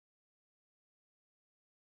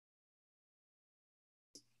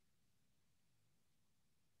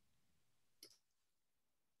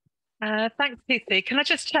Thanks, Lucy. Can I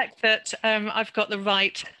just check that I've got the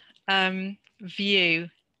right view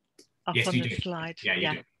up Yes, on you the do. slide? Yeah,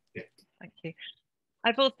 you do. Yeah. Thank you.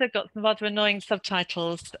 I've also got some rather annoying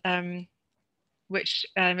subtitles, which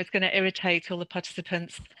is going to irritate all the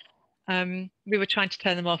participants. We were trying to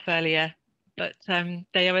turn them off earlier, but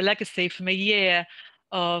they are a legacy from a year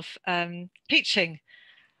of teaching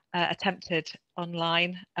attempted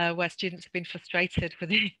online, where students have been frustrated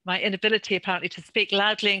with my inability apparently to speak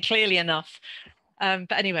loudly and clearly enough.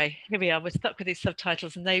 But anyway, here we are. We're stuck with these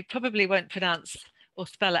subtitles, and they probably won't pronounce or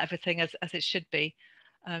spell everything as it should be.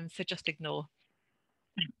 So just ignore.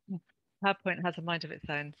 PowerPoint has a mind of its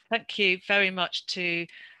own. Thank you very much to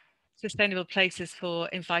Sustainable Places for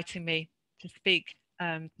inviting me to speak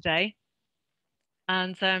today.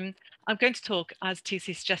 And I'm going to talk, as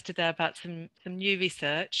TC suggested there, about some new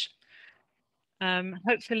research.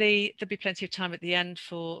 Hopefully there'll be plenty of time at the end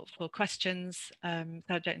for questions. So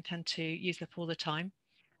I don't intend to use up all the time.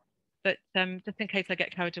 But just in case I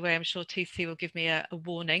get carried away, I'm sure TC will give me a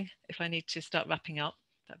warning if I need to start wrapping up.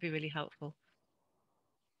 That'd be really helpful.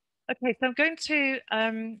 Okay, so I'm going to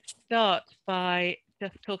start by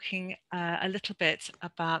just talking a little bit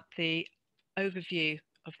about the overview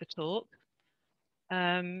of the talk.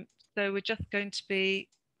 So we're just going to be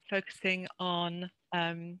focusing on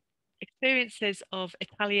experiences of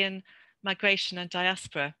Italian migration and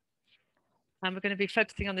diaspora. And we're going to be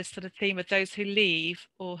focusing on this sort of theme of those who leave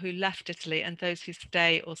or who left Italy and those who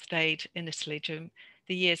stay or stayed in Italy during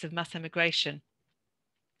the years of mass emigration.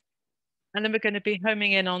 And then we're going to be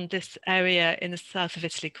homing in on this area in the south of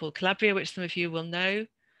Italy called Calabria, which some of you will know,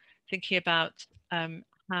 thinking about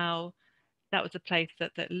how that was a place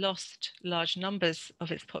that lost large numbers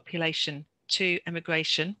of its population to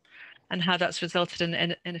emigration, and how that's resulted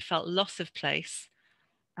in a felt loss of place,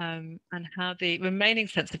 and how the remaining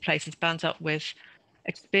sense of place is bound up with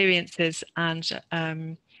experiences and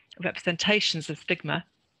representations of stigma.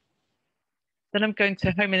 Then I'm going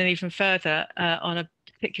to home in even further on a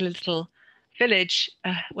particular little village,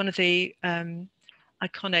 one of the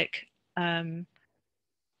iconic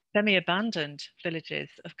semi-abandoned villages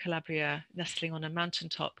of Calabria, nestling on a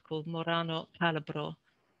mountaintop called Morano Calabro.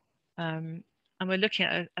 And I'm going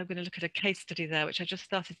to look at a case study there, which I just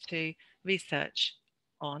started to research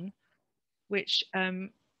on, which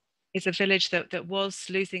is a village that was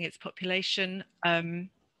losing its population and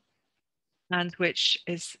which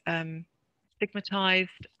is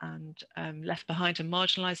stigmatized and left behind and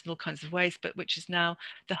marginalized in all kinds of ways, but which is now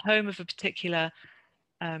the home of a particular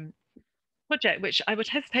project, which I would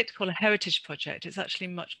hesitate to call a heritage project. It's actually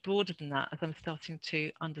much broader than that, as I'm starting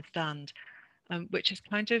to understand, which is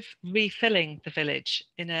kind of refilling the village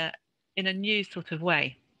in a new sort of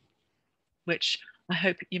way, which I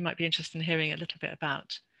hope you might be interested in hearing a little bit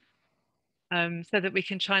about. So that we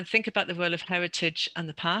can try and think about the role of heritage and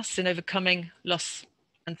the past in overcoming loss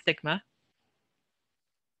and stigma,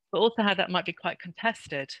 but also how that might be quite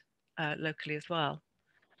contested locally as well.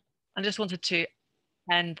 I just wanted to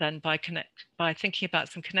end then by thinking about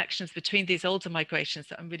some connections between these older migrations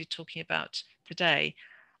that I'm really talking about today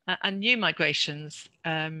and new migrations,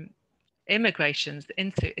 immigrations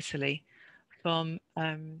into Italy from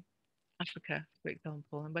Africa, for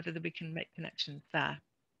example, and whether we can make connections there.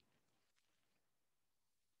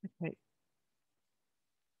 Okay.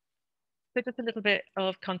 So just a little bit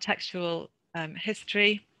of contextual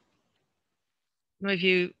history. Some of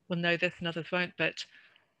you will know this and others won't, but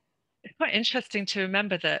it's quite interesting to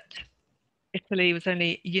remember that Italy was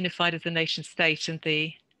only unified as a nation state in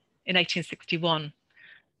 1861,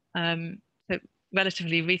 so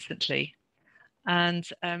relatively recently. And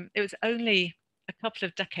it was only a couple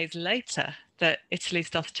of decades later that Italy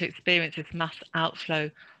started to experience this mass outflow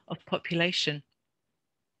of population,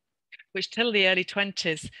 which till the early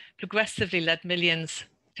 20s progressively led millions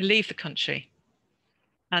to leave the country.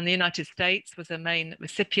 And the United States was a main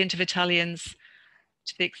recipient of Italians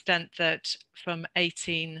to the extent that from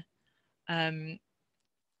 1880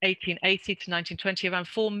 to 1920, around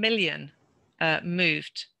 4 million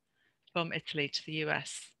moved from Italy to the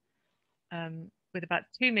US, with about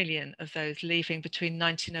 2 million of those leaving between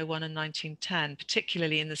 1901 and 1910,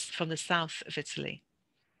 particularly from the south of Italy.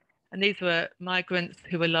 And these were migrants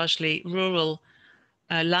who were largely rural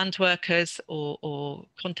land workers or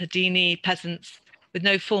contadini, peasants, with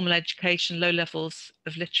no formal education, low levels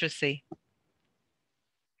of literacy.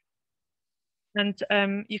 And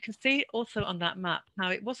you can see also on that map how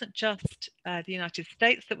it wasn't just the United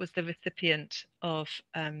States that was the recipient of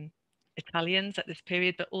Italians at this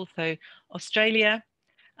period, but also Australia,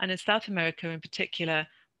 and in South America in particular,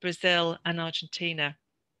 Brazil and Argentina.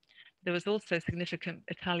 There was also significant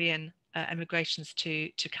Italian emigrations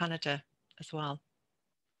to Canada as well.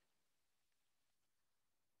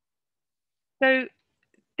 So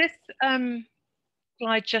this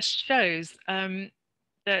slide just shows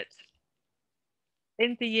that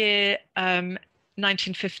in the year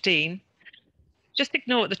 1915, just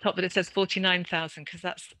ignore at the top that it says 49,000 because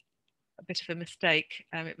that's a bit of a mistake.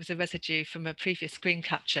 It was a residue from a previous screen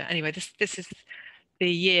capture. Anyway, this is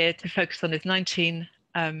the year to focus on is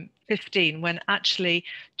 1915, when actually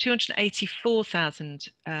 284,000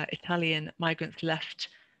 Italian migrants left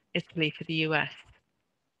Italy for the US.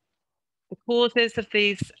 The causes of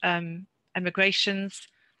these emigrations,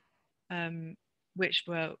 which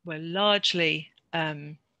were largely,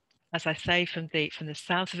 as I say, from the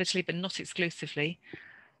south of Italy, but not exclusively,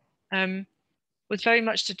 was very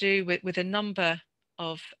much to do with a number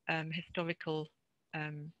of historical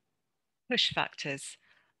push factors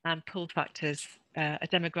and pull factors, a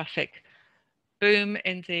demographic boom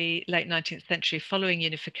in the late 19th century following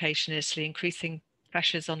unification in Italy, increasing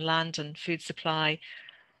pressures on land and food supply,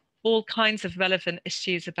 all kinds of relevant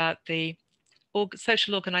issues about the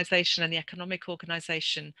social organization and the economic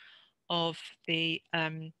organization of the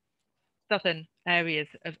southern areas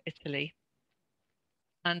of Italy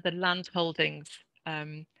and the land holdings,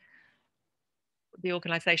 the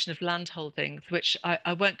organization of land holdings, which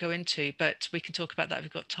I won't go into, but we can talk about that if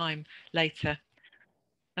we've got time later.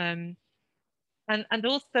 And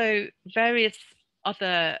also various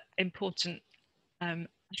other important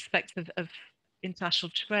aspects of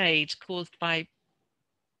international trade caused by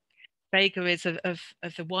vagaries of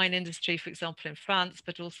the wine industry, for example, in France,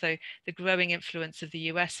 but also the growing influence of the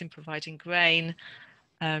US in providing grain,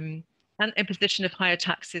 and imposition of higher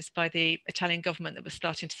taxes by the Italian government that was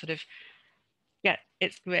starting to sort of get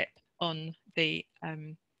its grip on the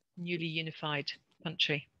newly unified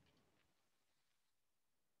country.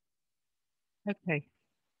 Okay.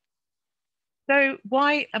 So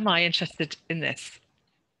why am I interested in this?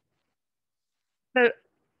 So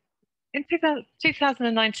in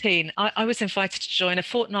 2019, I was invited to join a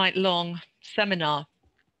fortnight-long seminar,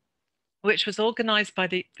 which was organized by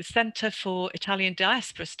the Centre for Italian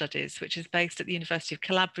Diaspora Studies, which is based at the University of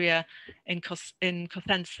Calabria in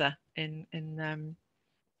Cosenza, in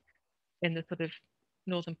the sort of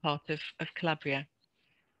northern part of Calabria.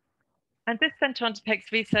 And this centre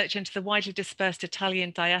undertakes research into the widely dispersed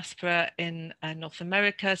Italian diaspora in North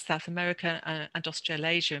America, South America, and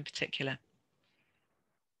Australasia in particular.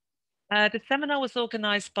 The seminar was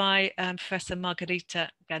organised by Professor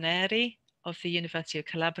Margherita Ganeri of the University of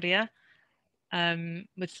Calabria,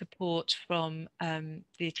 with support from the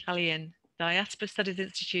Italian Diaspora Studies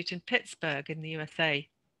Institute in Pittsburgh in the USA.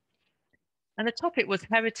 And the topic was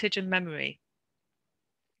heritage and memory.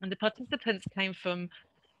 And the participants came from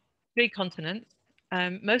 3 continents,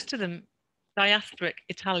 most of them diasporic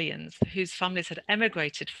Italians whose families had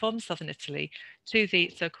emigrated from southern Italy to the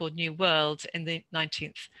so-called New World in the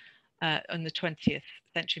 19th and the 20th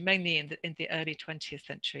century, mainly in the early 20th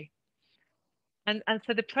century. And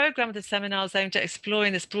so the program of the seminar is aimed at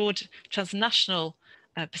exploring this broad transnational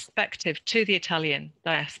perspective to the Italian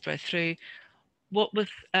diaspora through what was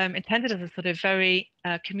intended as a sort of very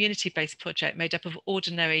community-based project made up of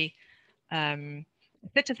ordinary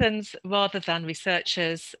citizens rather than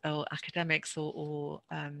researchers or academics or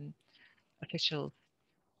officials.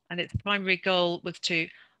 And its primary goal was to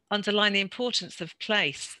underline the importance of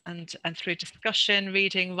place and through discussion,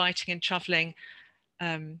 reading, writing, and traveling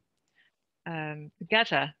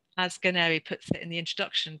together, as Ganeri puts it in the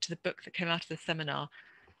introduction to the book that came out of the seminar,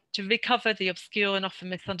 to recover the obscure and often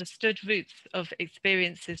misunderstood roots of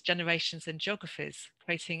experiences, generations, and geographies,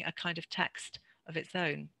 creating a kind of text of its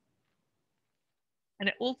own. And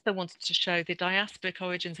it also wanted to show the diasporic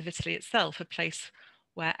origins of Italy itself, a place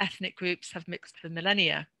where ethnic groups have mixed for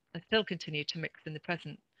millennia and still continue to mix in the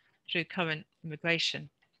present through current immigration.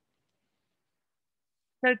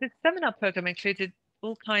 So the seminar program included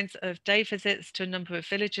all kinds of day visits to a number of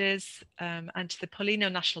villages and to the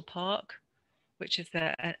Pollino National Park, which is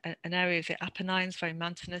an area of the Apennines, very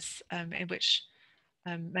mountainous, in which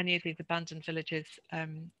many of these abandoned villages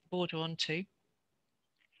border onto.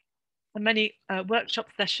 And many workshop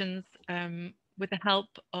sessions with the help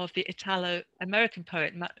of the Italo-American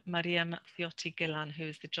poet Maria Mazziotti Gillan, who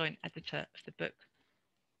is the joint editor of the book.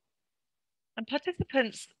 And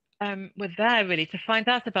participants were there really to find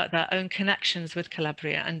out about their own connections with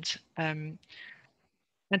Calabria and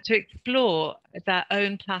to explore their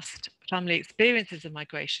own past family experiences of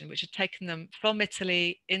migration, which had taken them from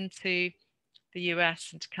Italy into the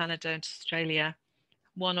US, into Canada, and Australia,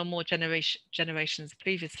 one or more generations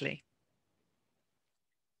previously.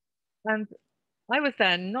 And I was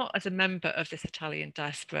there not as a member of this Italian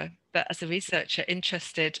diaspora, but as a researcher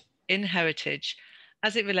interested in heritage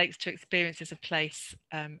as it relates to experiences of place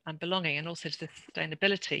and belonging, and also to the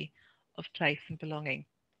sustainability of place and belonging.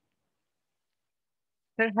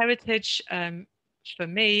 So heritage for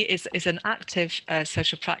me is an active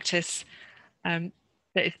social practice that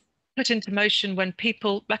is put into motion when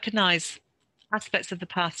people recognize aspects of the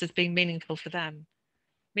past as being meaningful for them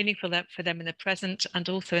in the present and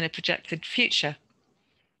also in a projected future.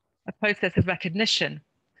 A process of recognition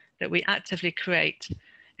that we actively create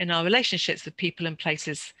in our relationships with people and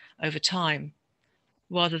places over time,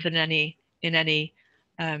 rather than in any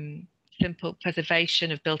simple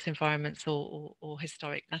preservation of built environments or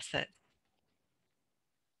historic assets.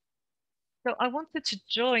 So I wanted to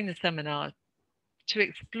join the seminar to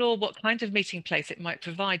explore what kind of meeting place it might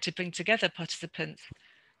provide to bring together participants,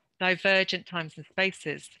 divergent times and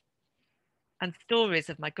spaces, and stories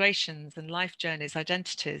of migrations and life journeys,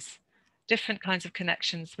 identities, different kinds of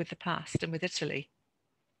connections with the past and with Italy.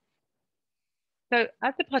 So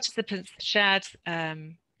as the participants shared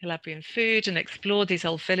Calabrian food and explored these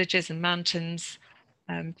old villages and mountains,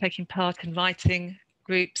 taking part in writing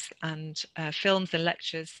groups and films and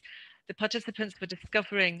lectures, the participants were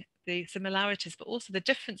discovering the similarities, but also the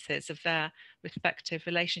differences of their respective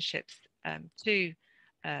relationships to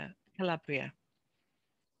Calabria.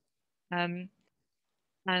 And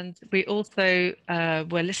we also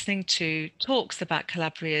were listening to talks about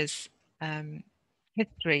Calabria's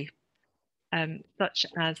history, such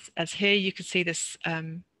as here you can see this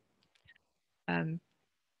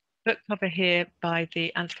book cover here by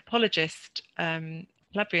the anthropologist,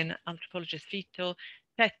 Calabrian anthropologist Vito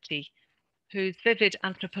Tetti, whose vivid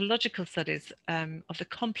anthropological studies of the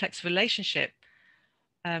complex relationship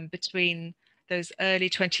between those early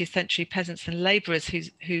 20th century peasants and labourers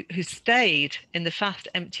who stayed in the fast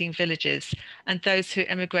emptying villages and those who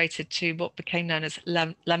emigrated to what became known as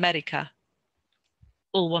L'America,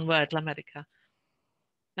 all one word, L'America.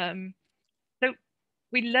 So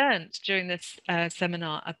we learned during this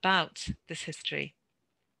seminar about this history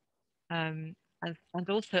and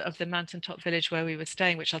also of the mountaintop village where we were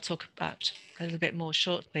staying, which I'll talk about a little bit more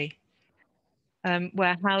shortly,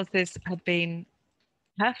 where houses had been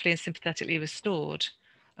carefully and sympathetically restored,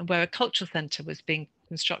 and where a cultural centre was being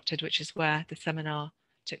constructed, which is where the seminar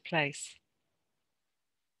took place.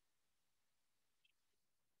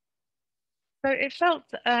 So it felt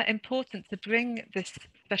important to bring this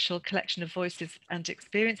special collection of voices and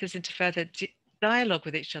experiences into further dialogue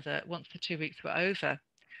with each other once the 2 weeks were over.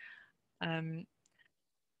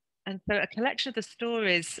 And so a collection of the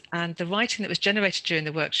stories and the writing that was generated during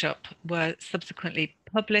the workshop were subsequently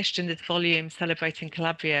published in this volume celebrating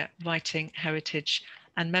Calabria, writing, heritage,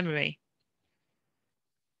 and memory.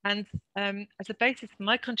 And as a basis for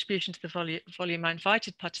my contribution to the volume, I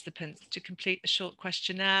invited participants to complete a short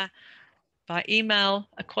questionnaire by email,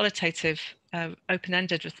 a qualitative,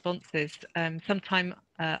 open-ended responses sometime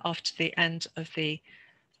after the end of the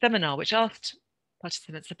seminar, which asked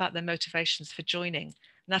participants about their motivations for joining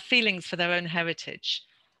and their feelings for their own heritage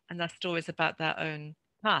and their stories about their own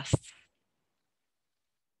pasts.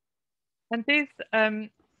 And these, so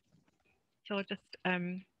I'll just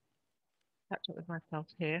catch up with myself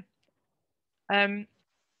here.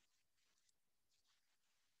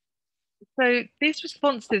 So these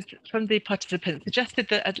responses from the participants suggested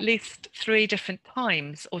that at least 3 different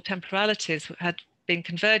times or temporalities had been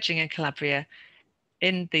converging in Calabria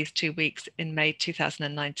in these 2 weeks in May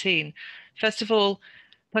 2019. First of all,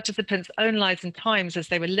 participants' own lives and times as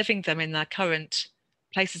they were living them in their current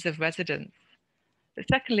places of residence. But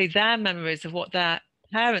secondly, their memories of what their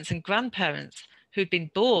parents and grandparents who'd been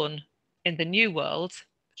born in the new world,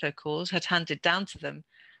 so-called, had handed down to them.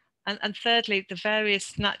 And thirdly, the various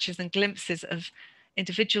snatches and glimpses of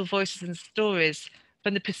individual voices and stories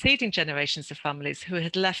from the preceding generations of families who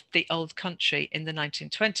had left the old country in the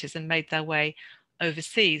 1920s and made their way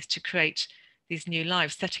overseas to create these new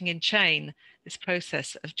lives, setting in chain this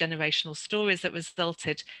process of generational stories that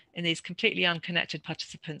resulted in these completely unconnected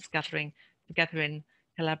participants gathering together in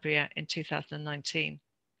Calabria in 2019.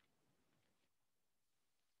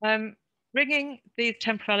 Bringing these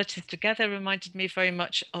temporalities together reminded me very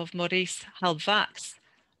much of Maurice Halbwach's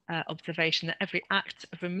observation that every act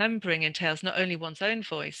of remembering entails not only one's own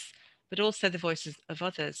voice, but also the voices of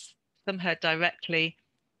others. Some heard directly,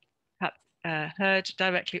 perhaps heard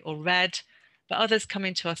directly or read, but others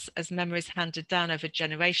coming to us as memories handed down over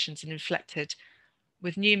generations and inflected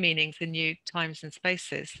with new meanings in new times and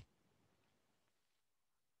spaces.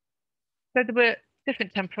 So there were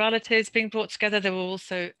different temporalities being brought together. There were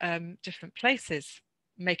also different places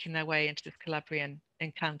making their way into this Calabrian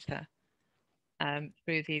encounter.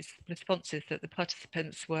 through these responses that the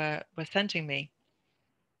participants were sending me.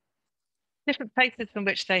 Different places from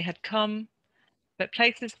which they had come, but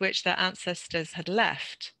places which their ancestors had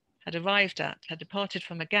left, had arrived at, had departed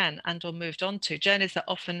from again, and or moved on to, journeys that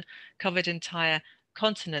often covered entire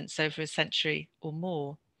continents over a century or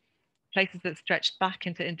more, places that stretched back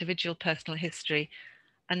into individual personal history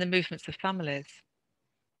and the movements of families.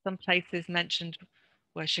 Some places mentioned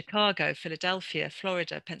were Chicago, Philadelphia,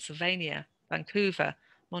 Florida, Pennsylvania, Vancouver,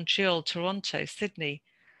 Montreal, Toronto, Sydney,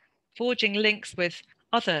 forging links with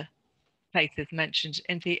other places mentioned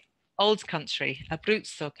in the Old Country,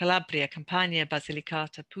 Abruzzo, Calabria, Campania,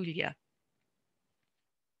 Basilicata, Puglia.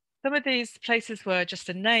 Some of these places were just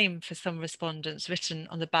a name for some respondents written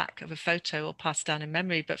on the back of a photo or passed down in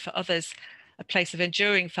memory, but for others, a place of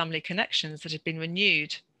enduring family connections that had been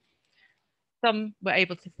renewed. Some were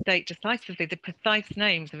able to state decisively the precise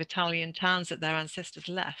names of Italian towns that their ancestors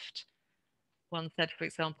left. One said, for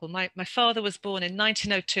example, my father was born in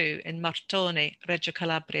 1902 in Martone, Reggio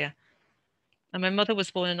Calabria, and my mother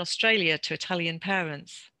was born in Australia to Italian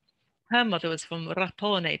parents. Her mother was from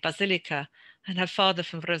Rapone, Basilica, and her father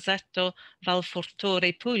from Rosetto,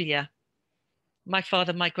 Valfortore, Puglia. My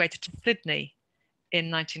father migrated to Sydney in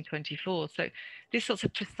 1924. So these sorts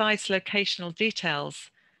of precise locational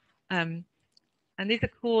details, and these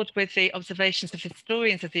accord with the observations of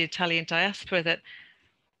historians of the Italian diaspora that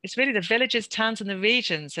it's really the villages, towns, and the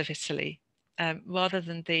regions of Italy, rather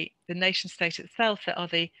than the nation state itself, that are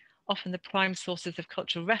often the prime sources of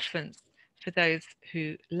cultural reference for those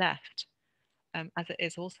who left, as it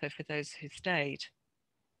is also for those who stayed.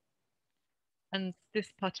 And this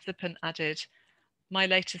participant added, my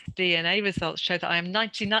latest DNA results show that I am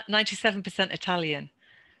 97% Italian.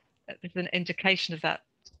 There's an indication of that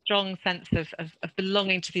strong sense of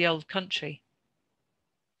belonging to the old country.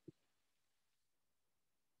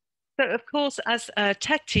 So, of course, as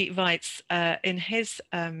Tetti writes in his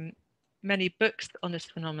many books on this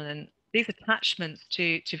phenomenon, these attachments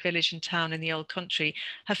to village and town in the old country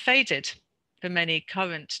have faded for many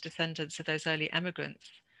current descendants of those early emigrants.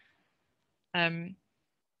 In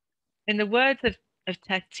the words of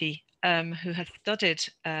Tetti, who has studied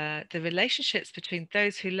the relationships between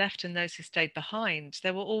those who left and those who stayed behind,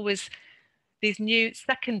 there were always these new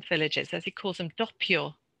second villages, as he calls them,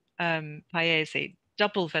 doppio paesi,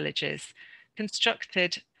 double villages,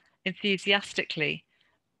 constructed enthusiastically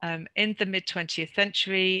in the mid 20th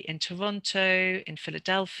century in Toronto, in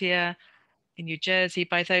Philadelphia, in New Jersey,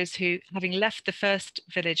 by those who, having left the first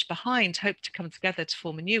village behind, hoped to come together to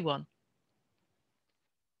form a new one.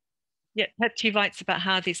 Yet Petty writes about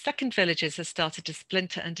how these second villages have started to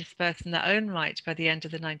splinter and disperse in their own right by the end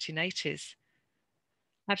of the 1980s.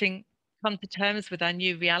 Having come to terms with our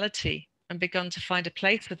new reality and begun to find a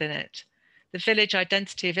place within it, the village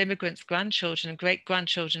identity of immigrants' grandchildren and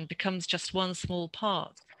great-grandchildren becomes just one small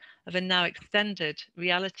part of a now extended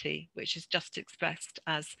reality, which is just expressed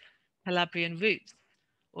as Calabrian roots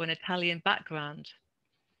or an Italian background.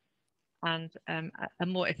 And a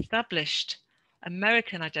more established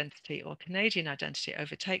American identity or Canadian identity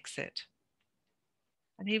overtakes it.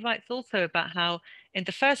 And he writes also about how in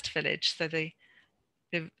the first village, so the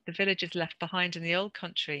villages left behind in the old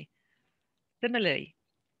country, similarly,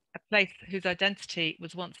 a place whose identity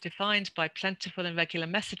was once defined by plentiful and regular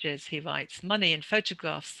messages, he writes, money and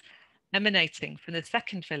photographs emanating from the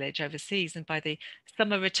second village overseas, and by the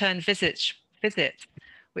summer return visits,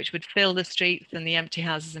 which would fill the streets and the empty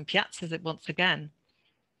houses and piazzas once again.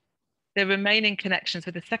 The remaining connections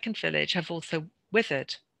with the second village have also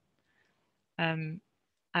withered.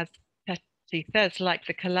 As Petty says, like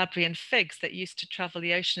the Calabrian figs that used to travel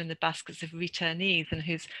the ocean in the baskets of returnees and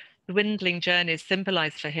whose dwindling journeys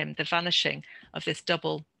symbolize for him the vanishing of this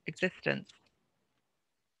double existence.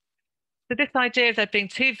 So this idea of there being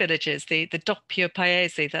two villages, the doppio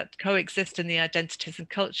paesi, that coexist in the identities and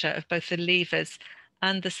culture of both the leavers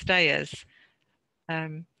and the stayers.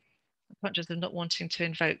 I'm conscious of not wanting to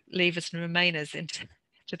invoke leavers and remainers into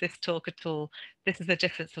this talk at all. This is a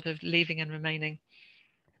different sort of leaving and remaining.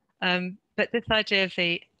 But this idea of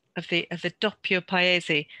the doppio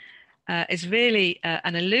paesi is really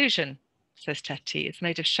an illusion, says Tetti. It's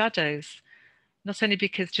made of shadows, not only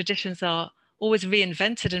because traditions are always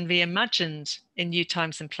reinvented and reimagined in new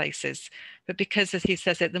times and places, but because, as he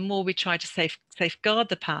says it, the more we try to safeguard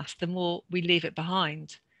the past, the more we leave it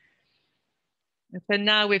behind. And so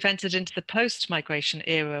now we've entered into the post-migration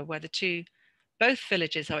era where both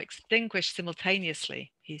villages are extinguished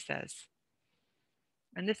simultaneously, he says.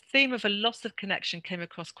 And this theme of a loss of connection came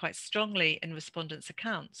across quite strongly in respondents'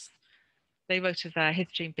 accounts. They wrote of their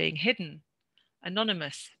history being hidden,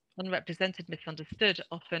 anonymous, unrepresented, misunderstood,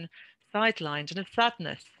 often sidelined, and a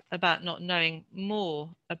sadness about not knowing more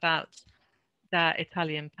about their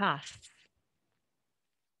Italian pasts.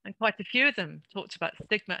 And quite a few of them talked about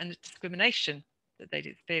stigma and discrimination that they'd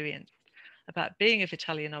experienced, about being of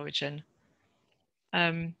Italian origin.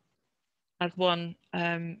 As one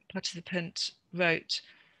participant wrote,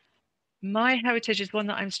 my heritage is one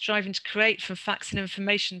that I'm striving to create from facts and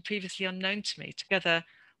information previously unknown to me, together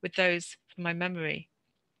with those from my memory.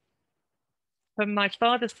 From my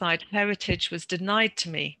father's side, heritage was denied to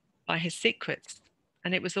me by his secrets,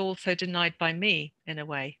 and it was also denied by me in a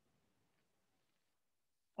way.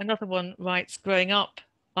 Another one writes, growing up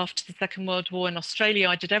after the Second World War in Australia,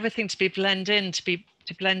 I did everything to blend in, to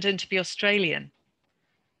be Australian.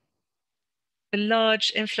 The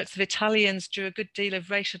large influx of Italians drew a good deal of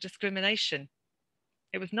racial discrimination.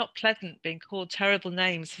 It was not pleasant being called terrible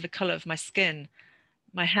names for the colour of my skin,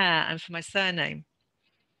 my hair, and for my surname.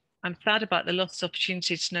 I'm sad about the lost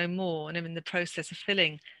opportunity to know more, and I'm in the process of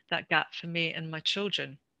filling that gap for me and my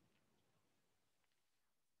children.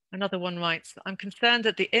 Another one writes, I'm concerned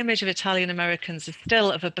that the image of Italian Americans is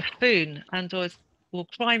still of a buffoon and or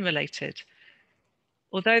crime related.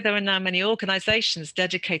 Although there are now many organizations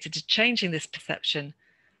dedicated to changing this perception,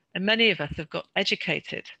 and many of us have got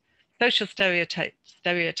educated, social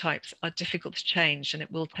stereotypes are difficult to change, and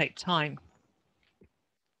it will take time.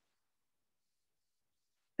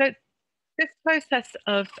 So this process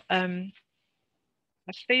of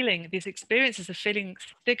feeling, these experiences of feeling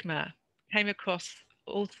stigma came across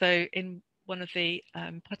also in one of the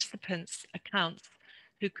participants' accounts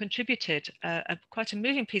who contributed quite a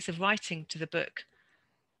moving piece of writing to the book,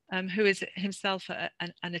 who is himself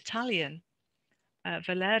an Italian,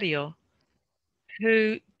 Valerio,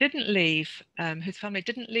 who didn't leave, whose family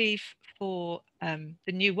didn't leave for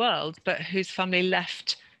the New World, but whose family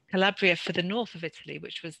left Calabria for the north of Italy,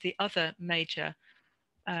 which was the other major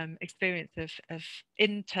experience of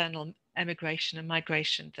internal emigration and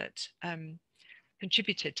migration that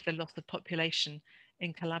contributed to the loss of population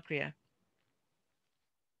in Calabria.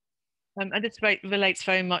 And this relates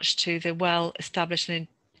very much to the well-established and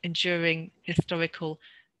enduring historical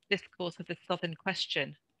discourse of the Southern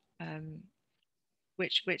Question,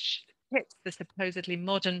 which pits the supposedly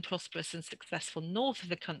modern, prosperous, and successful north of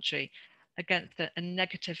the country against a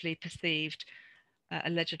negatively perceived,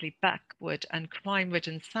 allegedly backward and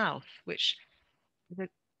crime-ridden south, which the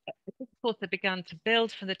discourse that began to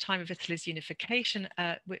build from the time of Italy's unification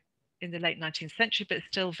in the late 19th century, but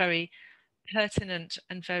still very pertinent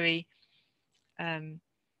and very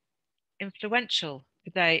influential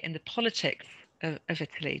today in the politics of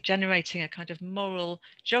Italy, generating a kind of moral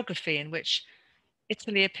geography in which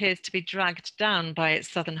Italy appears to be dragged down by its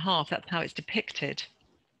southern half. That's how it's depicted.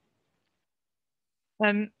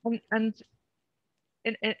 And in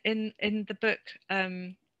the book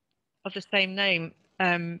of the same name,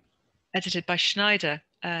 edited by Schneider,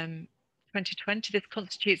 2020, this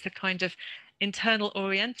constitutes a kind of internal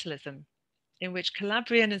Orientalism in which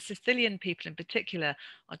Calabrian and Sicilian people in particular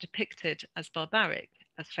are depicted as barbaric,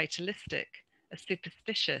 as fatalistic, as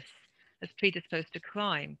superstitious, as predisposed to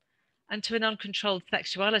crime, and to an uncontrolled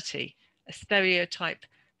sexuality, a stereotype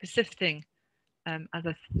persisting, as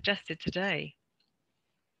I suggested today.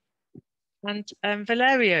 And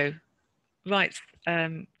Valerio writes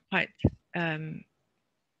quite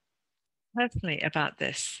personally about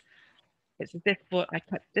this. It's as if what I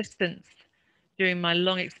kept distance during my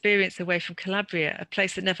long experience away from Calabria, a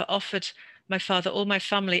place that never offered my father or my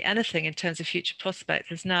family anything in terms of future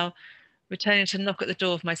prospects, is now returning to knock at the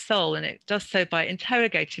door of my soul. And it does so by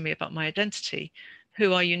interrogating me about my identity.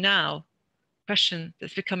 Who are you now? Question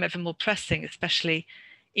that's become ever more pressing, especially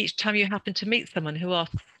each time you happen to meet someone who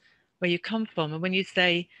asks where you come from. And when you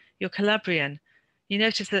say you're Calabrian, you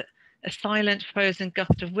notice that a silent, frozen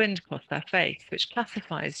gust of wind crossed their face, which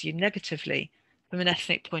classifies you negatively from an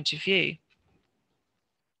ethnic point of view.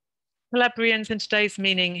 Calabrians in today's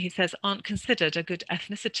meaning, he says, aren't considered a good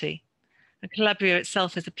ethnicity. And Calabria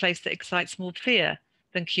itself is a place that excites more fear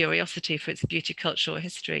than curiosity for its beauty, culture, or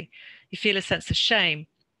history. You feel a sense of shame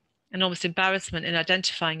and almost embarrassment in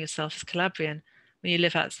identifying yourself as Calabrian when you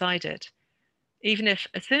live outside it. Even if,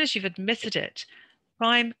 as soon as you've admitted it,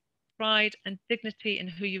 pride, and dignity in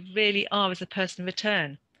who you really are as a person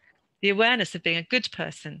return. The awareness of being a good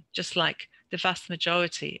person, just like the vast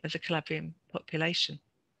majority of the Calabrian population.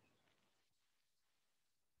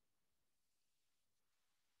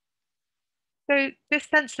 So this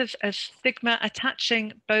sense of stigma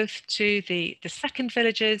attaching both to the second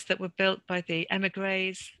villages that were built by the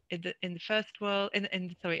emigres in the first world,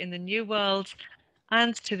 in the New World,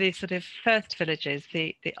 and to the sort of first villages,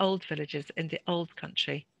 the old villages in the old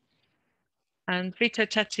country. And Vito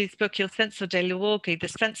Tetti's book, Il senso dei luoghi, The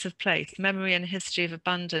Sense of Place, Memory and History of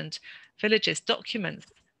Abandoned Villages, documents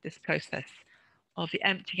this process of the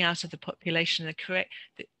emptying out of the population,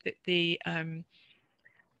 the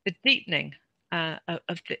deepening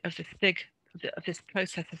of this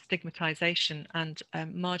process of stigmatization and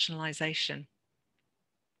marginalization.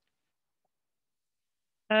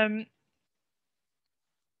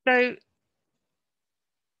 So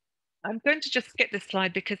I'm going to just skip this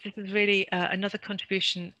slide because this is really another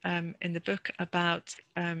contribution in the book about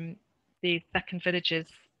the second villages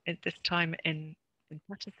at this time in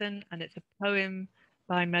Patterson, and it's a poem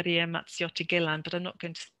by Maria Mazziotti Gillan, but I'm not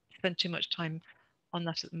going to spend too much time on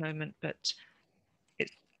that at the moment. But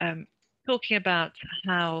it's talking about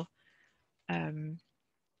how in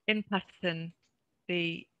Patterson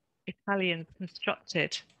the Italians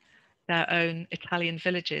constructed their own Italian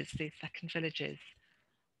villages, these second villages.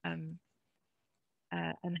 And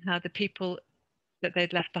how the people that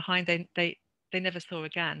they'd left behind they never saw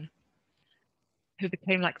again, who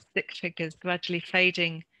became like stick figures, gradually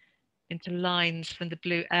fading into lines from the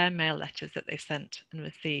blue airmail letters that they sent and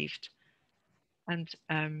received, and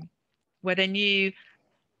where they knew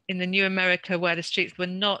in the new America where the streets were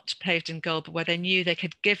not paved in gold, but where they knew they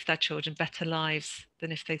could give their children better lives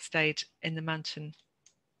than if they stayed in the mountain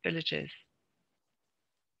villages.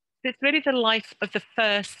 It's really the life of the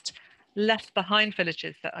first left behind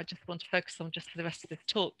villages that I just want to focus on just for the rest of this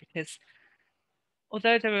talk, because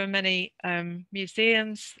although there are many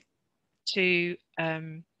museums to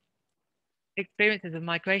experiences of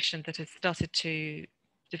migration that have started to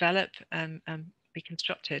develop and be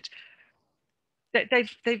constructed, they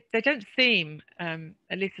don't seem,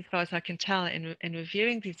 at least as far as I can tell in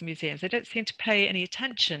reviewing these museums, they don't seem to pay any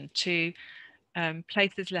attention to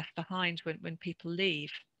places left behind when people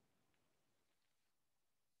leave.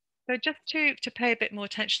 So just to pay a bit more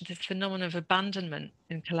attention to this phenomenon of abandonment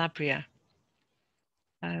in Calabria,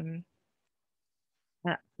 that's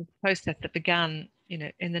a process that began,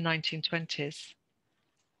 in the 1920s.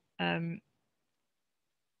 And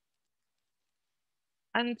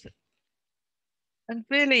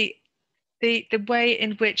really, the way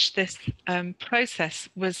in which this process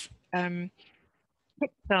was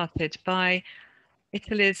started by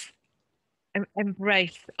Italy's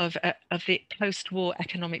embrace of the post-war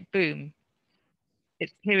economic boom,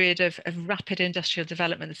 its period of rapid industrial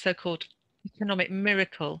development, the so-called economic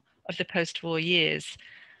miracle of the post-war years,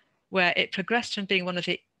 where it progressed from being one of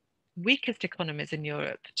the weakest economies in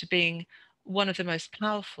Europe to being one of the most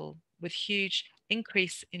powerful, with huge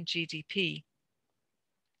increase in GDP.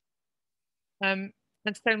 And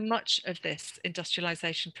so much of this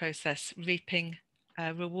industrialization process reaping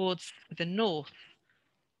rewards for the north,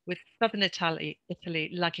 with southern Italy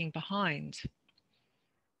lagging behind.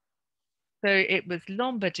 So it was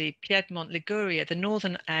Lombardy, Piedmont, Liguria, the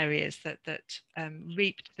northern areas that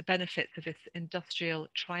reaped the benefits of this industrial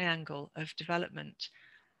triangle of development,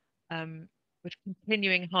 with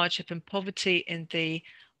continuing hardship and poverty in the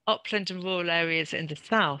upland and rural areas in the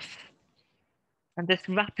south. And this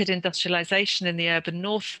rapid industrialization in the urban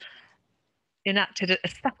north enacted a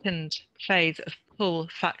second phase of pull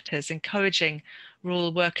factors, encouraging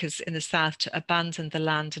rural workers in the south to abandon the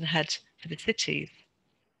land and head for the cities.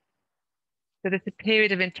 So there's a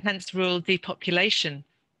period of intense rural depopulation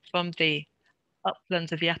from the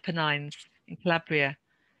uplands of the Apennines in Calabria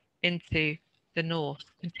into the north,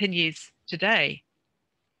 continues today,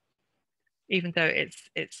 even though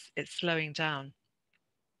it's slowing down.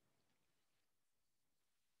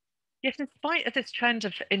 Yet, in spite of this trend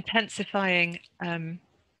of intensifying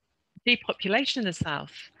depopulation in the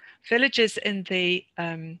south, villages in the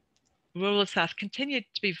rural south continued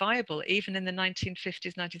to be viable even in the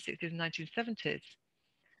 1950s, 1960s, and 1970s,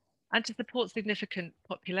 and to support significant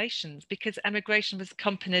populations, because emigration was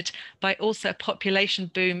accompanied by also a population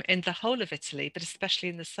boom in the whole of Italy, but especially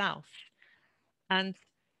in the south. And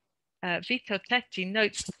Vito Tetti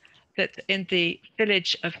notes that in the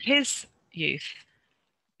village of his youth,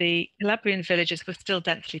 the Calabrian villages were still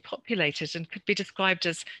densely populated and could be described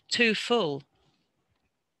as too full.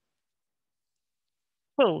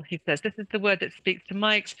 Full, he says, this is the word that speaks to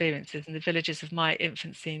my experiences in the villages of my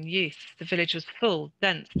infancy and youth. The village was full,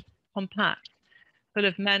 dense, compact, full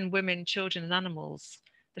of men, women, children, and animals.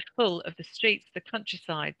 The full of the streets, the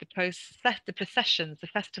countryside, the processions, the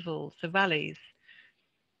festivals, the rallies.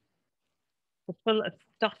 The full of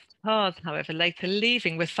stuffed cars, however, later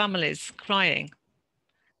leaving with families crying,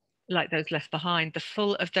 like those left behind. The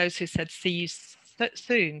full of those who said, see you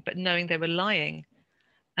soon, but knowing they were lying.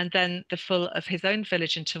 And then the full of his own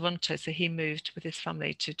village in Toronto. So he moved with his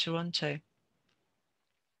family to Toronto.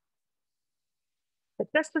 But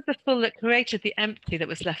this was the full that created the empty that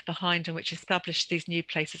was left behind and which established these new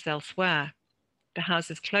places elsewhere. The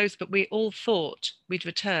houses closed, but we all thought we'd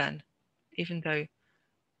return, even though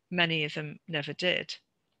many of them never did.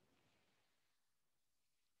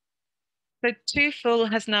 So Tuful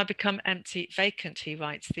has now become empty, vacant, he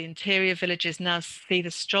writes. The interior villages now see the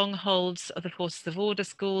strongholds of the forces of order,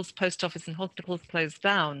 schools, post office and hospitals closed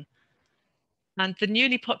down. And the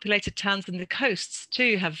newly populated towns and the coasts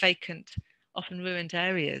too have vacant, often ruined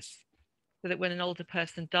areas. So that when an older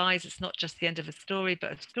person dies, it's not just the end of a story,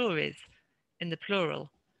 but of stories in the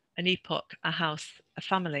plural, an epoch, a house, a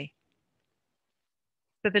family.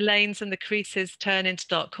 So the lanes and the creases turn into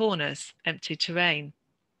dark corners, empty terrain.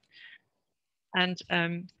 And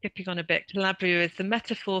skipping on a bit, Calabria is the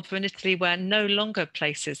metaphor for an Italy where no longer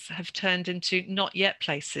places have turned into not yet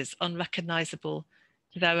places, unrecognizable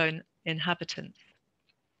to their own inhabitants.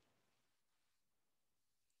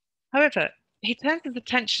 However, he turns his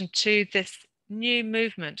attention to this new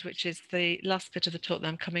movement, which is the last bit of the talk that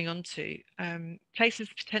I'm coming on to, places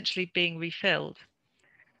potentially being refilled.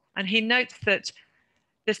 And he notes that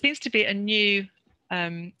there seems to be a new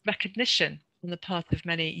recognition on the part of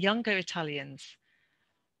many younger Italians,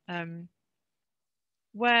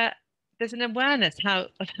 where there's an awareness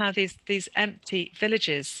of how these empty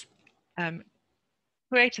villages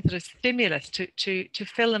create a sort of stimulus to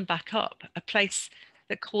fill them back up, a place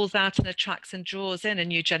that calls out and attracts and draws in a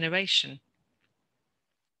new generation.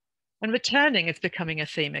 And returning is becoming a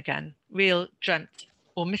theme again, real, dreamt,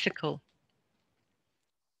 or mythical.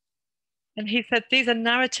 And he said these are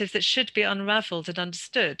narratives that should be unraveled and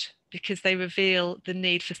understood because they reveal the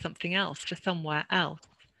need for something else, for somewhere else.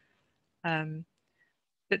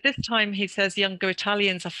 But this time, he says, younger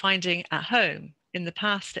Italians are finding at home in the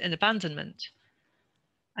past in abandonment.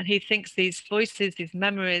 And he thinks these voices, these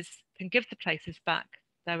memories can give the places back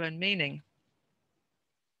their own meaning.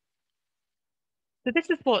 So this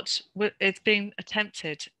is what is being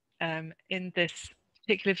attempted in this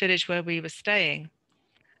particular village where we were staying,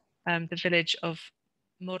 the village of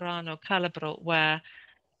Murano Calabro, where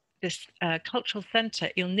this cultural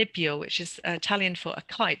centre, Il Nibbio, which is Italian for a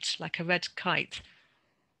kite, like a red kite,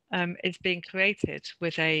 is being created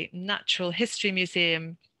with a natural history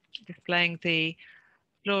museum displaying the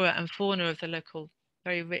flora and fauna of the local,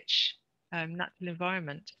 very rich natural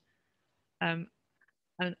environment. And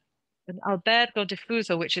an albergo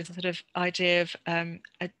diffuso, which is a sort of idea of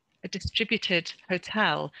a distributed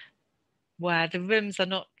hotel where the rooms are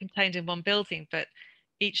not contained in one building, but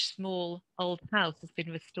each small old house has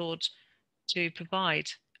been restored to provide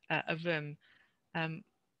a room. And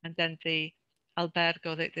then the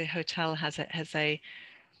albergo, the hotel, has a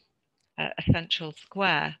central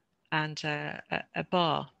square and a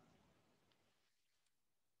bar.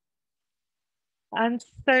 And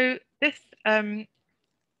so this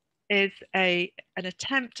is an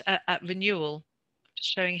attempt at renewal,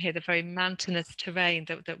 showing here the very mountainous terrain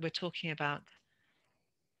that we're talking about.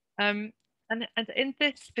 And in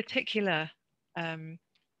this particular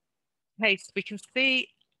case, we can see,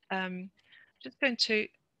 just going to see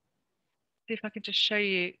if I can just show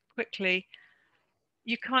you quickly.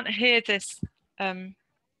 You can't hear this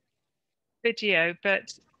video,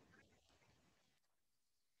 but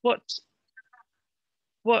what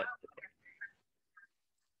what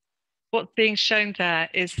what's being shown there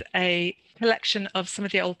is a collection of some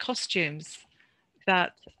of the old costumes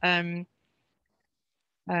that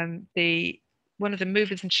the one of the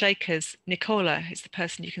movers and shakers, Nicola, is the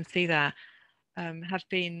person you can see there, have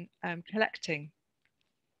been collecting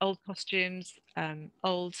old costumes,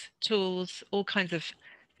 old tools, all kinds of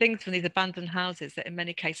things from these abandoned houses that in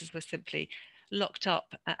many cases were simply locked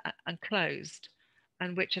up and closed,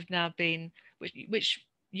 and which have now been, which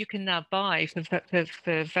you can now buy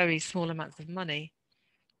for very small amounts of money,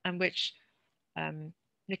 and which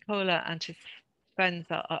Nicola and his friends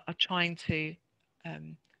are trying to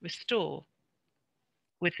restore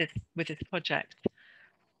with this project.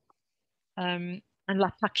 And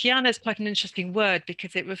La Pacchiana is quite an interesting word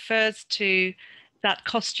because it refers to that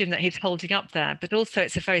costume that he's holding up there, but also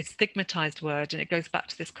it's a very stigmatized word, and it goes back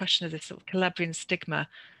to this question of this sort of Calabrian stigma,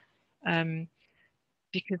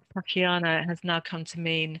 because Pacchiana has now come to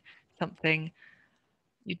mean something.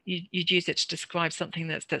 You'd use it to describe something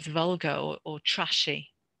that's vulgar or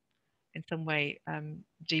trashy, in some way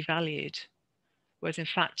devalued, whereas in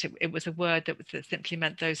fact it was a word that simply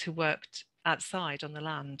meant those who worked outside on the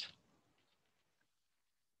land.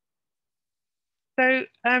 So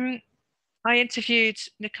I interviewed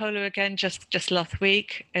Nicola again just last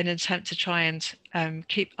week in an attempt to try and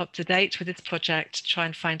keep up to date with this project, try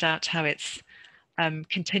and find out how it's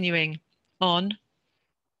continuing on.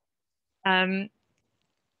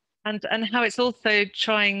 and how it's also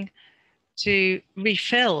trying to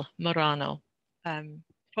refill Murano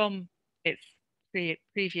from its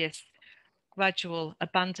previous gradual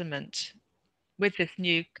abandonment with this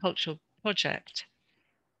new cultural project.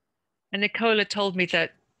 And Nicola told me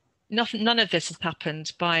that none of this has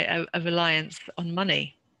happened by a reliance on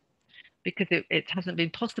money, because it hasn't been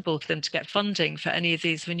possible for them to get funding for any of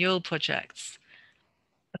these renewal projects.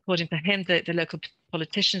 According to him, the local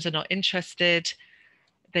politicians are not interested.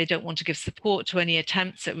 They don't want to give support to any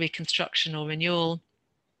attempts at reconstruction or renewal.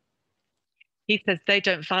 He says they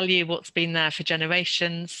don't value what's been there for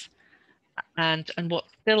generations and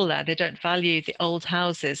what's still there. They don't value the old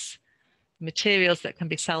houses, materials that can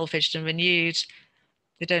be salvaged and renewed.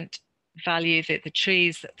 They don't value the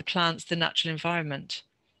trees, the plants, the natural environment.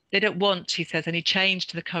 They don't want, he says, any change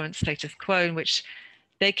to the current status quo in which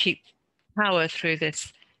they keep power through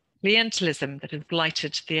this clientelism that has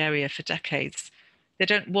blighted the area for decades. They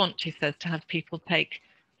don't want, he says, to have people take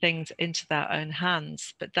things into their own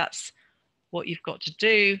hands, but that's what you've got to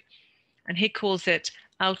do. And he calls it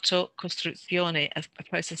autocostruzione, as a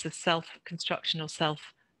process of self-construction or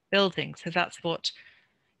self-building. So that's what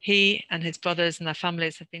he and his brothers and their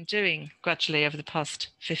families have been doing gradually over the past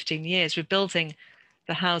 15 years, rebuilding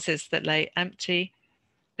the houses that lay empty.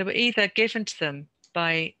 They were either given to them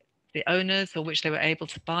by the owners or which they were able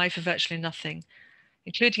to buy for virtually nothing,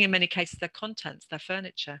 including in many cases their contents, their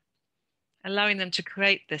furniture, allowing them to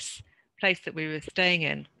create this place that we were staying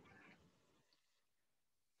in.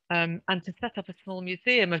 And to set up a small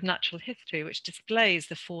museum of natural history, which displays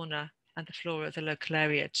the fauna and the flora of the local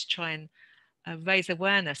area to try and raise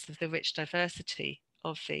awareness of the rich diversity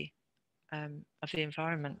of the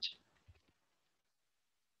environment.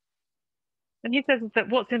 And he says that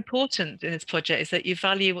what's important in this project is that you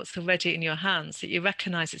value what's already in your hands, that you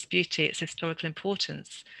recognize its beauty, its historical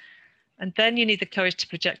importance. And then you need the courage to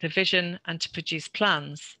project a vision and to produce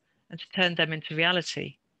plans and to turn them into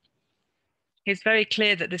reality. He's very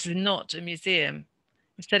clear that this is not a museum.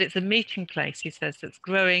 Instead, it's a meeting place, he says, that's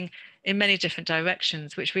growing in many different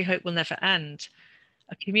directions, which we hope will never end.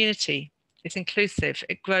 A community, it's inclusive,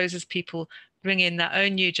 it grows as people bring in their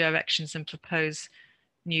own new directions and propose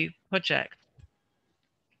new projects.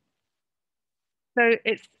 So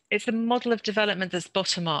it's a model of development that's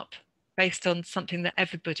bottom up, based on something that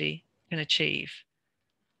everybody can achieve.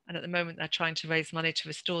 And at the moment, they're trying to raise money to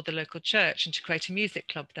restore the local church and to create a music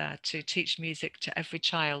club there to teach music to every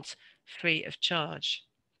child free of charge.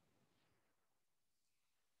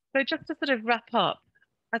 So just to sort of wrap up,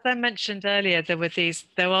 as I mentioned earlier, there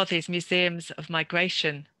are these museums of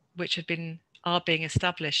migration which are being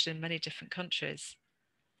established in many different countries,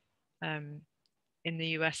 in the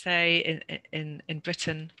USA, in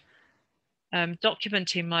Britain,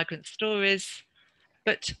 documenting migrant stories,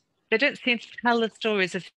 but they don't seem to tell the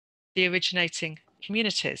stories of the originating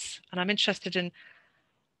communities. And I'm interested in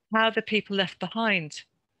how the people left behind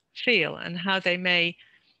feel and how they may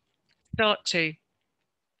start to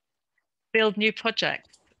build new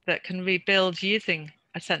projects that can rebuild using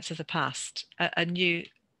a sense of the past, a new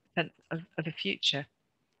sense of the future,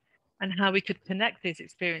 and how we could connect these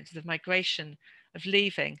experiences of migration, of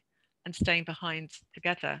leaving and staying behind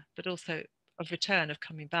together, but also of return, of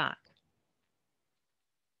coming back.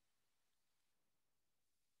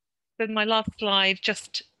 Then my last slide,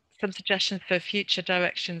 just some suggestions for future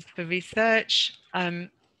directions for research.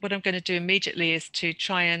 What I'm going to do immediately is to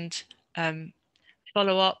try and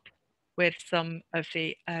follow up with some of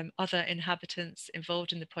the other inhabitants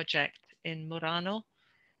involved in the project in Murano,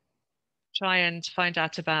 try and find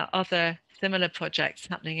out about other similar projects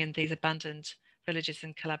happening in these abandoned villages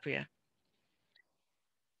in Calabria.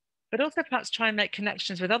 But also perhaps try and make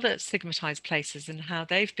connections with other stigmatized places and how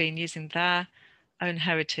they've been using their own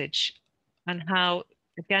heritage, and how,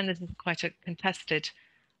 again, this is quite a contested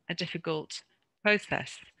and difficult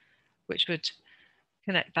process, which would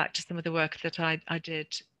connect back to some of the work that I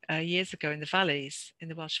did years ago in the valleys, in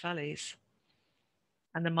the Welsh valleys,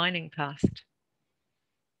 and the mining past.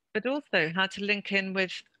 But also how to link in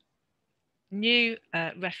with new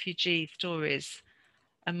refugee stories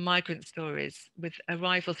and migrant stories, with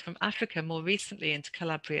arrivals from Africa more recently into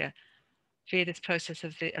Calabria via this process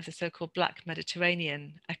of the so-called Black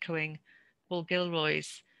Mediterranean, echoing Paul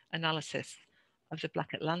Gilroy's analysis of the Black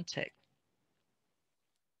Atlantic.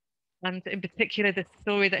 And in particular, the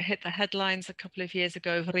story that hit the headlines a couple of years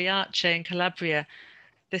ago, Riace in Calabria,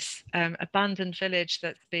 this abandoned village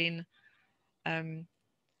that's been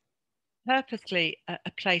purposely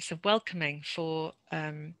a place of welcoming for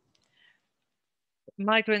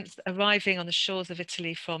migrants arriving on the shores of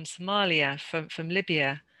Italy from Somalia, from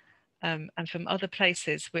Libya, and from other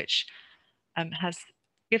places, which has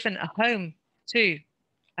given a home to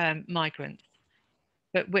migrants,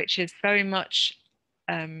 but which is very much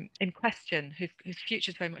in question, whose future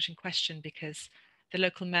is very much in question because the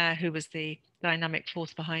local mayor, who was the dynamic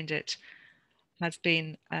force behind it, has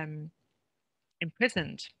been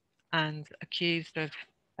imprisoned and accused of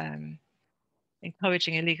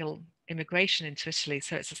encouraging illegal immigration into Italy.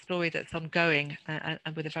 So it's a story that's ongoing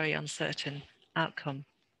and with a very uncertain outcome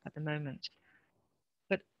at the moment.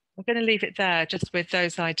 But I'm going to leave it there just with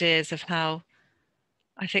those ideas of how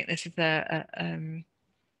I think this is a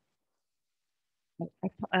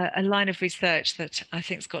line of research that I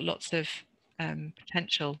think has got lots of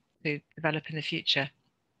potential to develop in the future,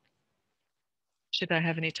 should I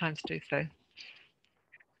have any time to do so.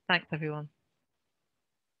 Thanks, everyone.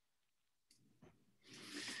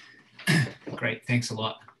 Great, thanks a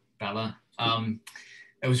lot, Bella.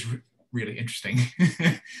 That was really interesting.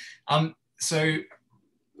 So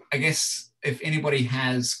I guess if anybody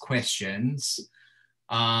has questions,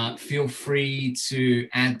 feel free to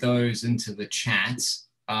add those into the chat,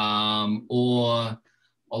 or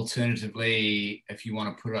alternatively, if you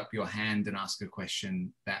want to put up your hand and ask a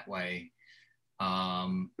question that way,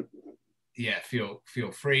 yeah, feel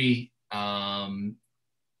free.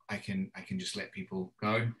 I can just let people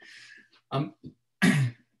go.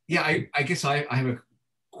 Yeah, I guess I have a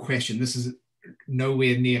question. This is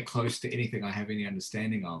nowhere near close to anything I have any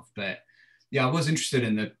understanding of, but yeah, I was interested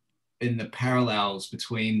in the parallels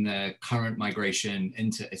between the current migration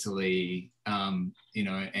into Italy, you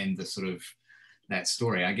know, and the sort of that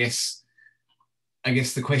story. I guess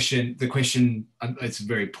the question, it's a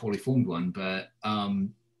very poorly formed one, but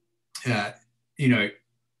you know,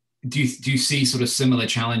 do you see sort of similar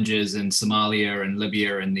challenges in Somalia and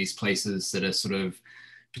Libya and these places that are sort of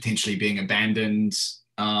potentially being abandoned,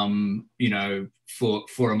 you know,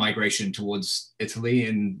 for a migration towards Italy?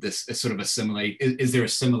 And this is sort of a similar, is there a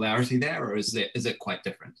similarity there, or is it quite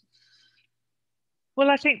different?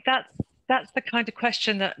 Well, I think that's the kind of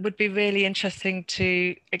question that would be really interesting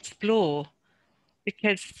to explore,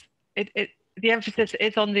 because the emphasis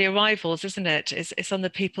is on the arrivals, isn't it? It's on the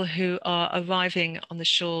people who are arriving on the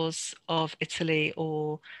shores of Italy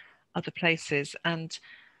or other places, and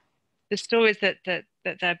the stories that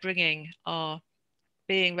they're bringing are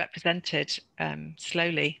being represented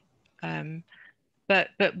slowly. But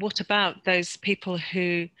what about those people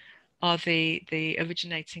who are the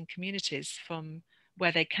originating communities from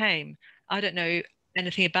where they came? I don't know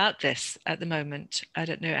anything about this at the moment. I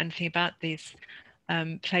don't know anything about these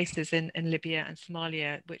places in Libya and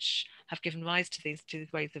Somalia which have given rise to these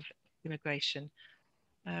ways of immigration.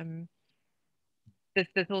 There's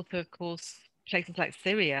also, of course, places like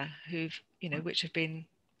Syria which have been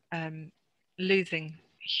losing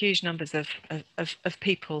huge numbers of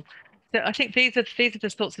people. So I think these are the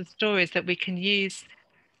sorts of stories that we can use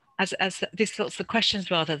as these sorts of questions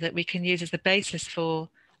rather that we can use as a basis for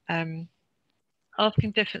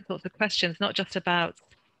asking different sorts of questions, not just about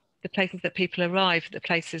the places that people arrive, the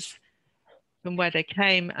places from where they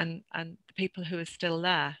came, and the people who are still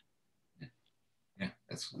there. Yeah,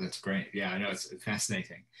 that's great. Yeah, I know, it's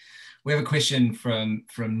fascinating. We have a question from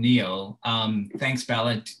Neil. Thanks,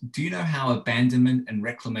 Bella. Do you know how abandonment and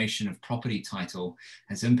reclamation of property title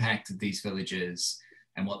has impacted these villages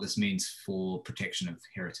and what this means for protection of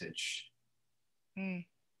heritage?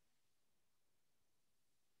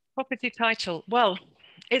 Property title. Well,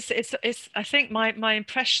 it's I think my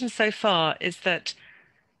impression so far is that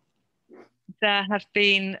there have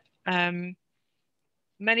been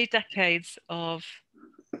many decades of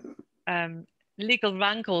legal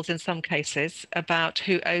wrangles in some cases about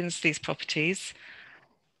who owns these properties.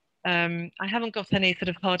 I haven't got any sort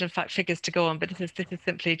of hard and fact figures to go on, but this is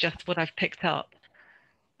simply just what I've picked up.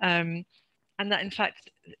 And that, in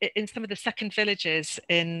fact, in some of the second villages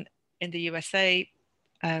in the USA,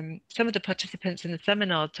 some of the participants in the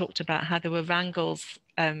seminar talked about how there were wrangles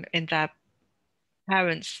in their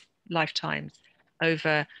parents' lifetimes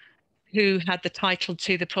over who had the title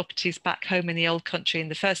to the properties back home in the old country in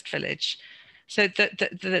the first village. So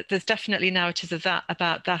there's definitely narratives of that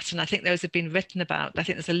about that, and I think those have been written about. I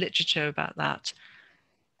think there's a literature about that,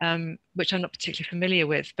 which I'm not particularly familiar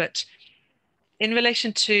with. But in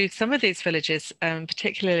relation to some of these villages,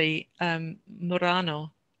 particularly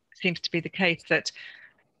Murano, seems to be the case that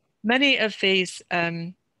many of these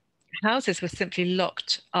houses were simply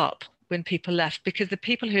locked up when people left because the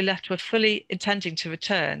people who left were fully intending to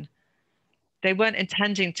return. They weren't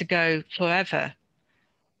intending to go forever.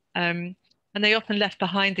 And they often left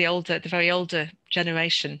behind the very older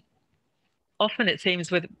generation. Often it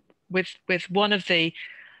seems with one of the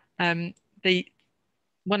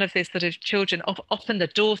one of the sort of children, often the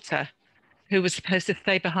daughter, who was supposed to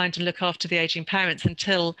stay behind and look after the aging parents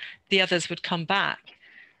until the others would come back.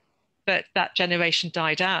 But that generation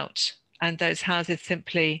died out, and those houses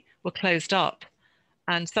simply were closed up.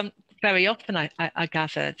 And very often, I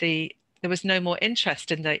gather, there was no more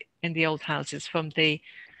interest in the old houses from the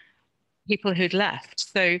people who'd left.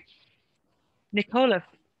 So Nicola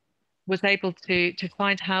was able to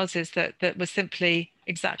find houses that were simply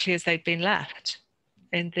exactly as they'd been left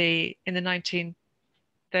in the 1930s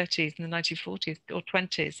and the 1940s or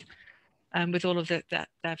 20s, with all of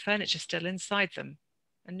their furniture still inside them,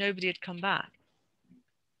 and nobody had come back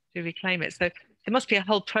to reclaim it. So there must be a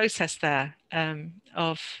whole process there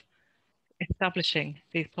of establishing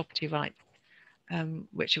these property rights,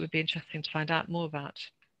 which it would be interesting to find out more about.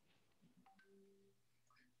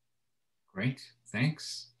 Great,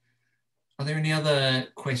 thanks. Are there any other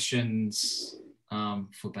questions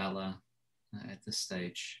for Bella at this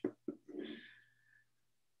stage?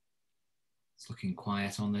 It's looking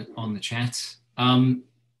quiet on the chat. One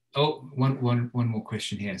more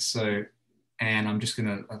question here. So, Anne, I'm just going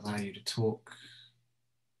to allow you to talk.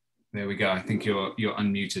 There we go. I think you're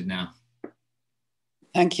unmuted now.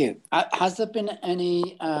 Thank you. Has there been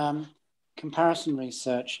any comparison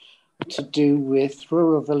research to do with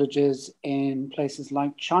rural villages in places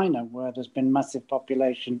like China, where there's been massive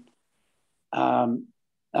population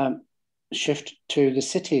shift to the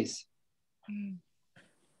cities?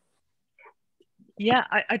 Yeah,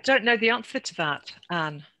 I don't know the answer to that,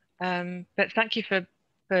 Anne, but thank you for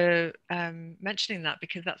mentioning that,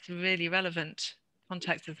 because that's a really relevant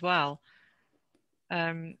context as well.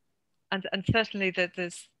 And certainly that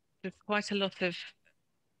there's quite a lot of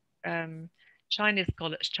Chinese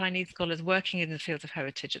scholars working in the field of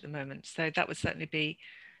heritage at the moment. So that would certainly be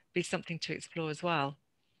something to explore as well.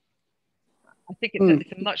 I think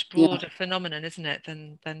it's a much broader phenomenon, isn't it,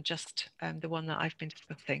 than just the one that I've been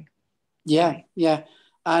discussing. Yeah, yeah.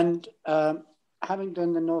 And having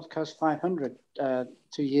done the North Coast 500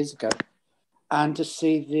 2 years ago, and to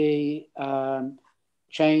see the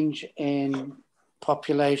change in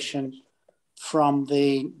population from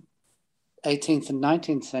the 18th and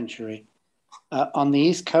 19th century on the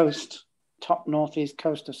east coast, top northeast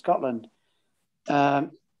coast of Scotland,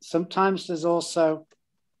 sometimes there's also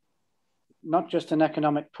not just an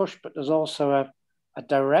economic push, but there's also a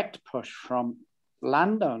direct push from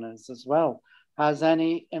landowners as well. Has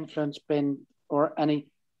any influence been, or any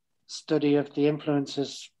study of the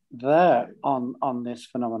influences there on this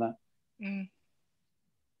phenomena?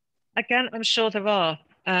 Again, I'm sure there are.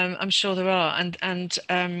 And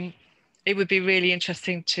it would be really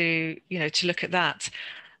interesting to look at that.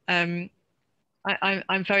 I'm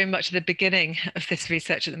very much at the beginning of this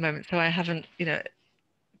research at the moment, so I haven't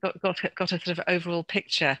got a sort of overall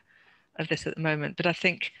picture of this at the moment. But I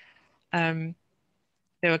think there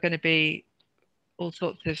are going to be all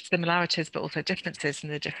sorts of similarities, but also differences in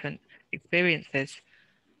the different experiences.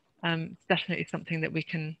 Definitely something that we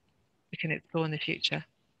can explore in the future.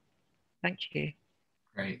 Thank you.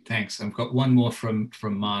 Great, thanks. I've got one more from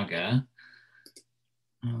Marga.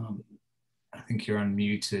 I think you're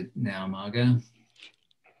unmuted now, Marga.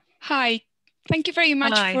 Hi, thank you very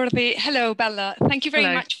much for the, hello Bella, thank you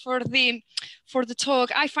very much for the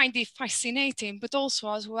talk. I find it fascinating, but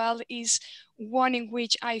also as well is one in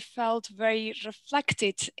which I felt very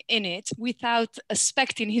reflected in it without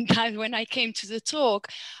expecting in that when I came to the talk.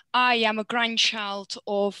 I am a grandchild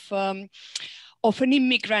of an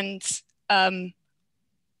immigrant,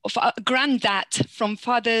 of a granddad from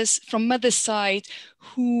mother's side,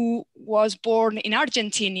 who was born in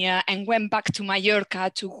Argentina and went back to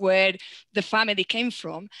Mallorca, to where the family came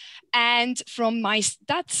from. And from my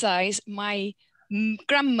dad's side, my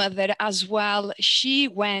grandmother as well, she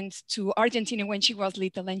went to Argentina when she was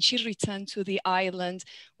little, and she returned to the island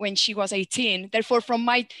when she was 18. Therefore, from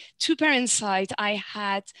my two parents' side, I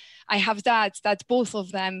have dads that both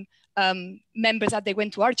of them members that they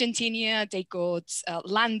went to Argentina, they got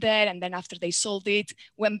land there, and then after they sold it,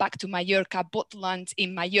 went back to Mallorca, bought land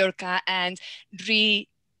in Mallorca and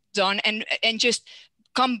redone and just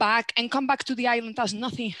come back to the island as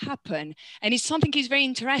nothing happened. And it's something is very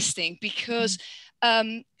interesting because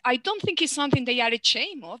I don't think it's something they are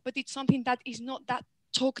ashamed of, but it's something that is not that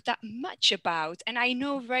talked that much about. And I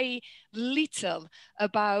know very little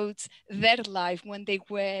about their life when they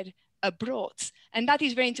were abroad. And that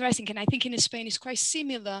is very interesting. And I think in Spain is quite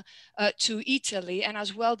similar to Italy, and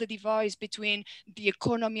as well the divide between the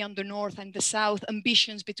economy on the north and the south,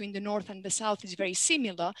 ambitions between the north and the south is very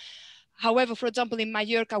similar. However, for example, in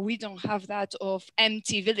Mallorca, we don't have that of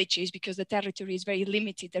empty villages because the territory is very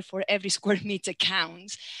limited, therefore every square meter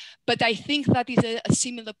counts. But I think that is a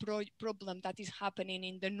similar problem that is happening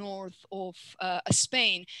in the north of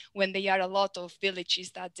Spain, when there are a lot of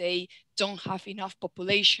villages that they don't have enough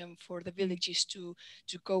population for the villages to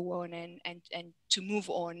go on and to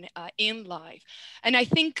move on in life. And I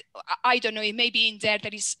think, I don't know, maybe in there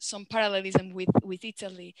is some parallelism with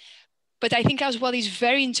Italy. But I think as well is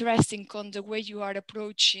very interesting on the way you are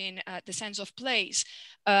approaching the sense of place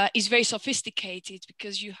is very sophisticated,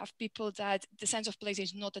 because you have people that the sense of place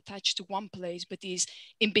is not attached to one place, but is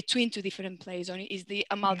in between two different places, or is the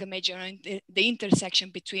amalgamation, or the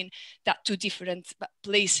intersection between that two different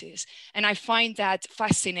places. And I find that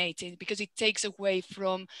fascinating because it takes away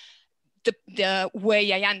from the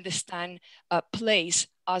way I understand place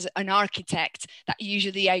as an architect, that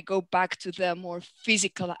usually I go back to the more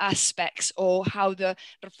physical aspects, or how the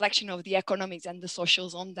reflection of the economics and the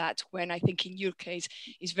socials on that, when I think in your case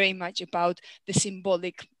is very much about the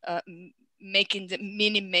symbolic, making the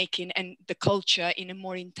meaning making and the culture in a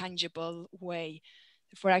more intangible way.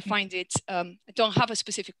 Therefore, I find it, I don't have a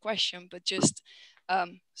specific question, but just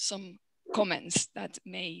some comments that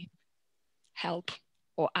may help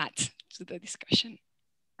or add to the discussion.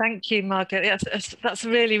 Thank you, Margaret. Yes, that's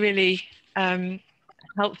really, really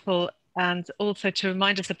helpful, and also to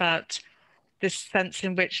remind us about this sense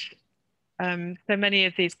in which so many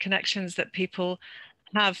of these connections that people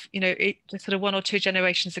have, you know, just sort of 1 or 2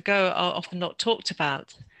 generations ago are often not talked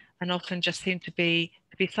about, and often just seem to be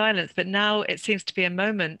silenced. But now it seems to be a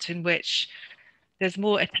moment in which there's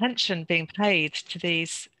more attention being paid to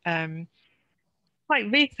these quite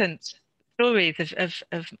recent stories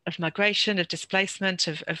of migration, of displacement,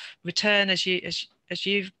 of return, as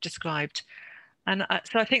you've described. And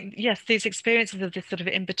so I think, yes, these experiences of this sort of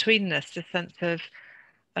in-betweenness, this sense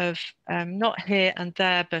of not here and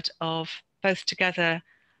there, but of both together,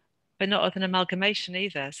 but not as an amalgamation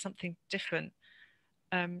either, something different.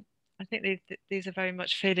 I think these are very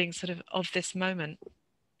much feelings sort of this moment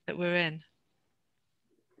that we're in.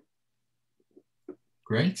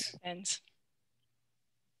 Great. And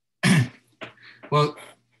well,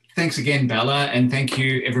 thanks again, Bella, and thank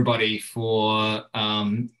you everybody for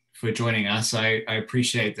joining us. I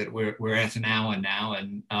appreciate that we're at an hour now,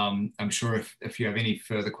 and I'm sure if you have any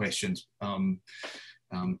further questions,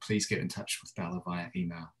 please get in touch with Bella via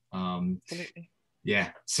email. Absolutely. Yeah,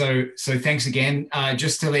 so thanks again.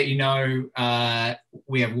 Just to let you know,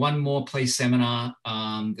 we have one more place seminar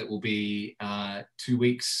that will be 2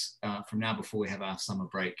 weeks from now, before we have our summer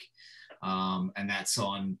break. And that's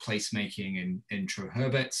on placemaking in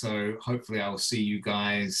Troherbert. So hopefully I'll see you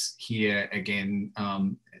guys here again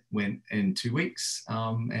in 2 weeks.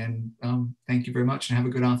 And thank you very much, and have a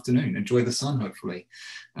good afternoon. Enjoy the sun, hopefully,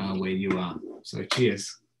 where you are. So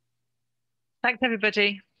cheers. Thanks,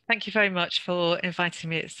 everybody. Thank you very much for inviting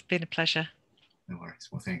me. It's been a pleasure. No worries.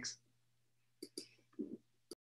 Well, thanks.